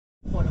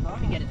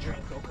me get a drink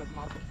real quick,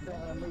 Mom.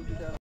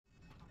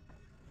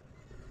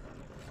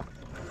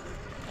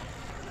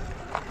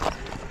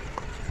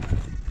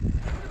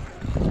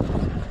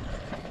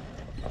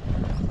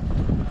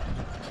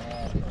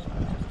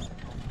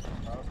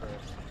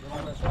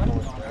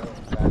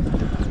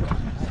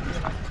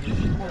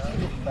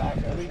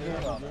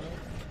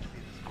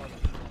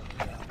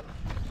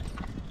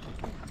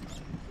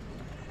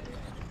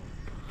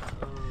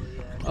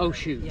 Oh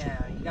shoot. Yeah,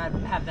 you gotta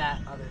have that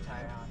other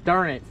tire on.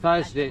 Darn it,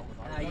 fuzzed it.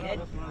 You did?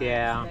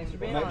 Yeah. Thanks for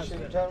being Make honest. sure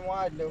you turn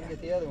wide and don't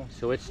get the other one.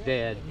 So it's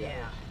dead. Yeah.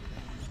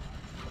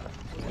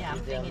 Yeah, I'm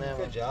thinking.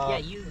 Good job. Yeah,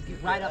 you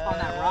right up on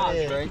that rock.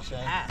 Great, Shane.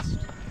 Passed.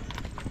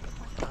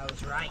 I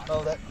was right.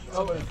 Oh, that.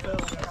 Somebody.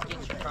 Let's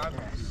get your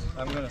progress.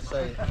 I'm gonna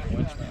say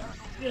winchman.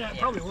 Yeah, it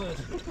probably was.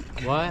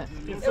 What?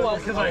 It fell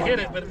because I hit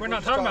it, but we're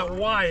not talking about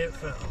why it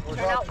fell. Turn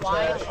out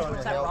wide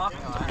towards that rock.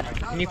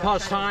 Can you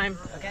pause time?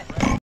 Okay.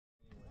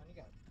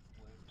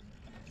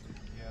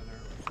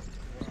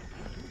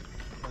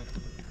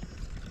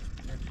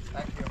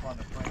 Actually, up on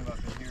the frame up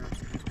in here.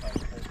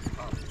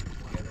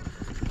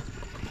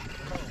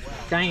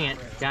 Dang it,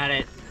 got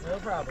it. No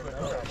problem. No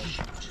problem.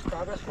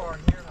 Progress far in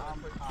here.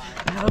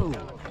 No.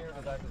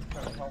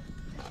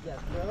 Yeah,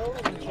 throw.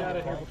 Get out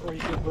of here before you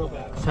get real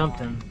bad.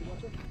 Something.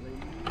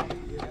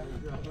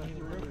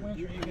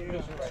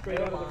 Straight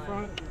out of the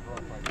front.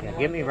 Yeah,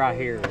 get me right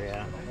here,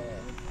 yeah.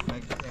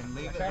 And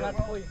leave Try it. not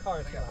to pull your car.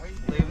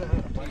 Leave it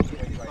at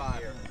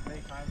 155.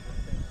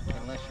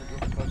 Unless you're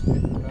getting close to the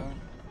cone.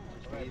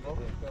 Just leave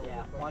it.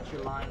 Yeah, watch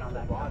your line on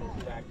that guy.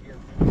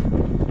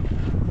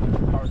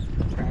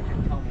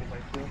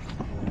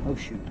 Oh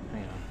shoot,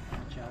 hang on.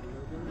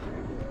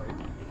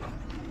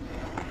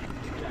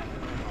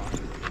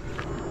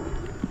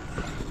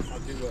 I'll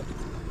do a.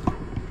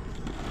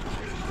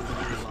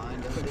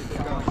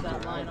 Watch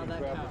that line on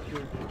that couch.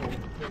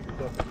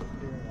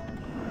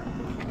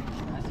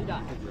 Nicely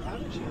done. How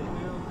did you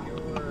move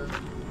your?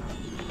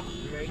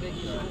 Very good.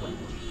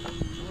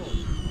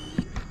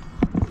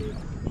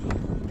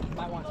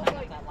 Might want to tighten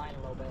up that line a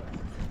little bit.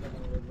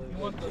 You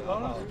want the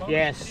bonus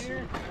Yes.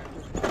 here?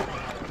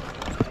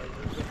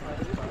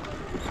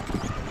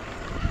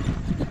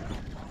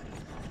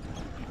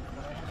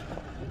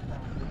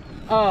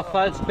 Oh,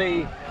 fuzz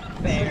B.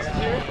 Fair.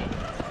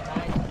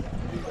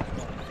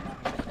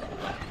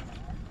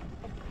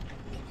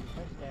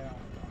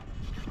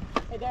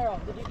 Hey Daryl,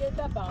 did you get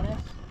that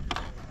bonus?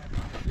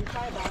 You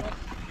try a bonus?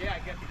 Yeah, I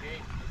got the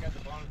gate. I got the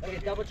bonus. Okay,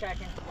 double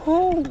checking.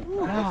 Oh,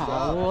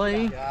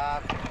 golly.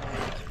 Job.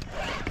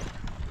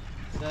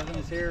 7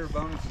 is here,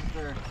 bonus is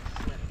there.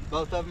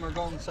 Both of them are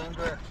going the same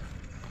direction.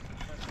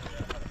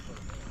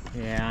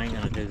 Yeah, I ain't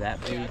gonna do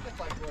that, B.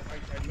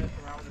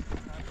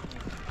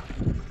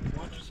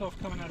 Watch yourself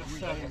coming out of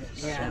 7.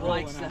 Yeah, it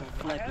likes to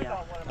flip you.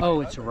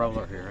 Oh, it's a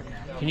roller here.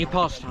 Can you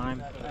pause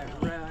time?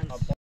 Runs.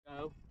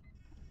 Go.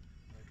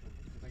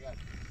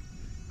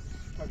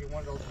 I'll get one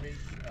of those meets.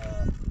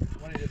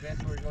 One of the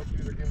events where you go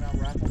through, they're giving out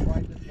raffle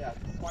prizes. Yeah,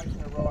 twice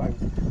in a row I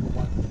was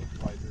one of the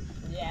prizes.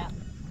 Yeah.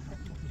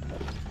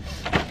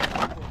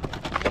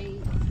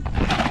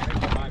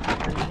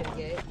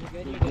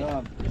 You good?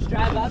 job. Just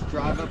drive up.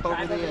 Drive up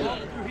over the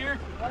edge. Through here?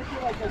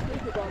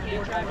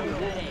 Can't drive over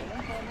that eight.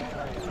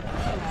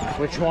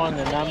 Which one,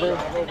 the number?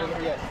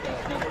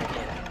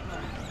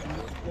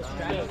 Just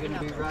drive It's over going to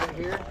be number. right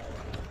here.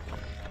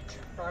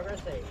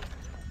 Progress 8.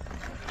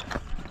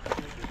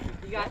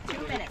 You got 2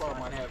 minutes.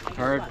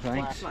 Heard,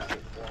 thanks. 10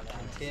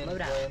 Slow is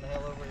down. way in the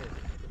hell over here.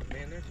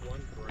 Man, there's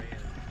one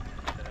brand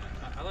that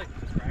I like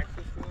the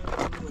Praxis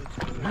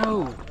one.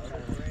 No.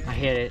 I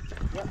hit it.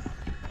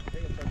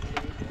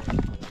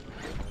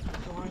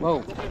 Whoa.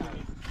 You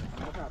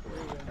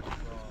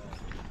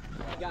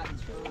got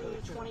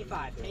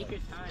 2:25. Take your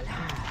time.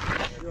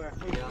 You are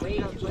way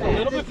too fast. A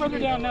little bit further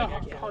down now.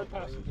 Hard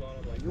passes.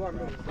 You are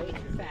moving way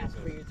too fast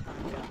for your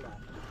time.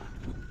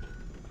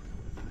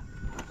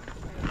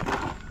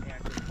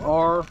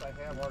 Or I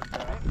have hard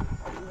track.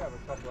 I do have a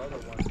couple other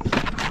ones.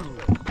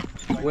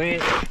 when They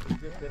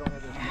don't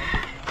have this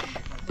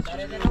much.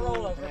 Better than a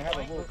rollover. They have a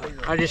little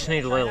bigger. I just need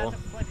a Try little. not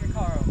to flip your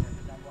car over. 'Cause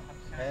then we'll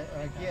have to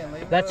And again,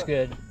 leave it That's up.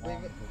 good.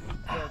 Leave it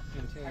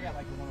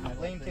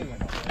until lean to him.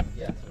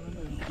 Yeah.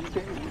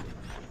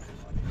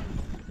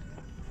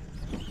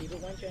 keep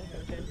it winching.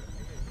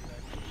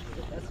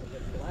 That's a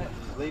good flat.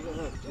 Just leave it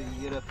hooked till you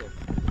get up there.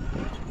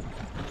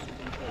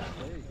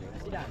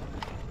 Nicely done.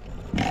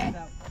 Hands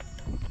out.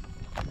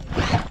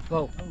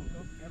 Whoa.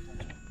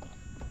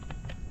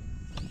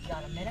 You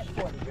got a minute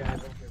 40,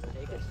 driver.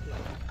 Take it slow.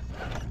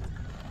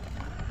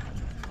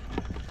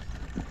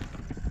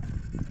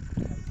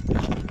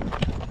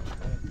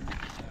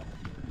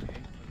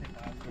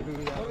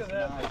 Look at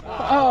that.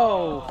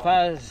 Oh,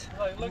 fuzz.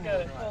 Like, look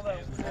at it. Pull that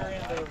rear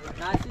end over.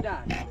 Nicely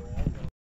done.